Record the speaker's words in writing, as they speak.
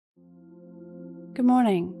Good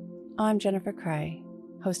morning. I'm Jennifer Cray,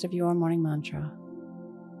 host of Your Morning Mantra.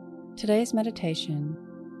 Today's meditation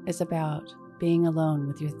is about being alone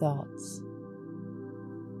with your thoughts.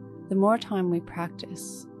 The more time we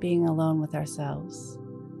practice being alone with ourselves,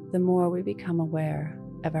 the more we become aware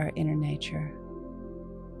of our inner nature,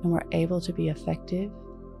 and we're able to be effective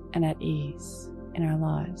and at ease in our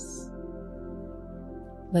lives.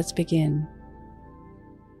 Let's begin.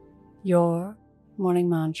 Your morning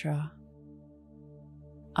mantra: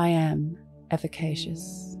 I am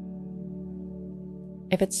efficacious.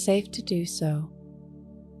 If it's safe to do so,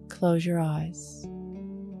 close your eyes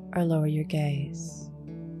or lower your gaze.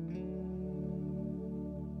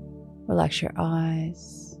 Relax your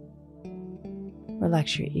eyes,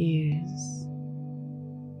 relax your ears,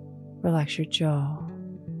 relax your jaw.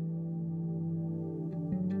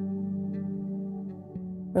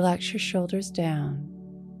 Relax your shoulders down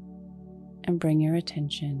and bring your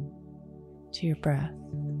attention to your breath.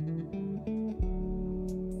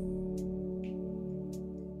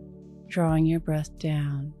 Drawing your breath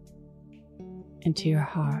down into your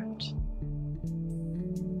heart.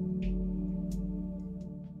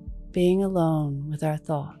 Being alone with our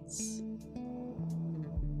thoughts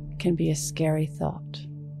can be a scary thought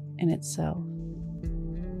in itself.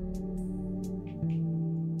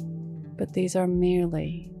 But these are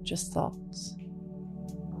merely just thoughts.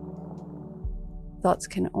 Thoughts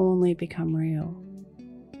can only become real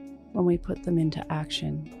when we put them into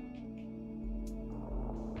action.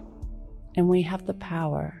 And we have the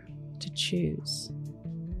power to choose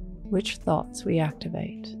which thoughts we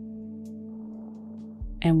activate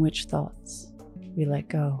and which thoughts we let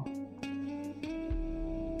go.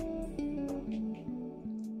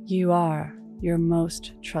 You are your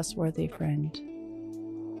most trustworthy friend,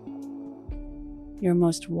 your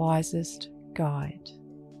most wisest guide.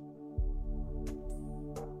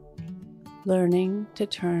 Learning to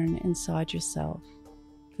turn inside yourself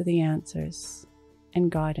for the answers and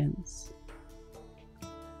guidance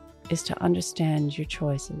is to understand your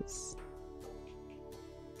choices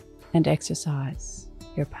and exercise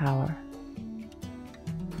your power.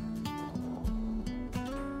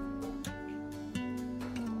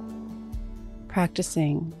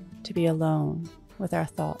 Practicing to be alone with our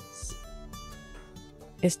thoughts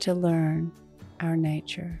is to learn our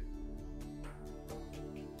nature,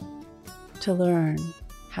 to learn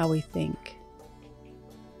how we think,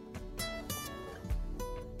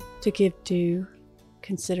 to give due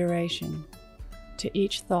consideration to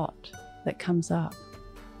each thought that comes up,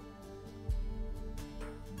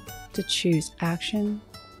 to choose action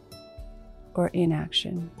or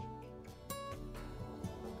inaction,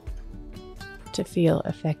 to feel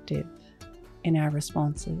effective in our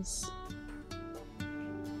responses,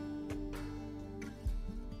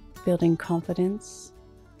 building confidence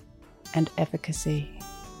and efficacy.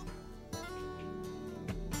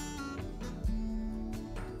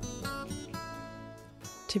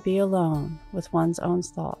 To be alone with one's own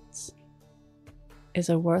thoughts is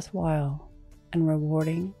a worthwhile and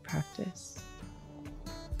rewarding practice,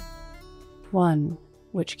 one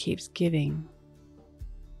which keeps giving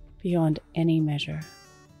beyond any measure.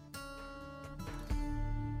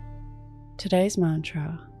 Today's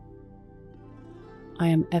mantra: I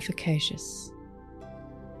am efficacious.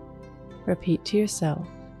 Repeat to yourself,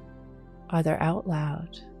 either out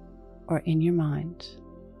loud or in your mind,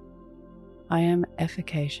 I am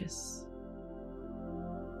efficacious.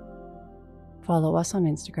 Follow us on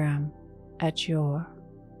Instagram at Your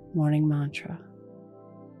Morning Mantra.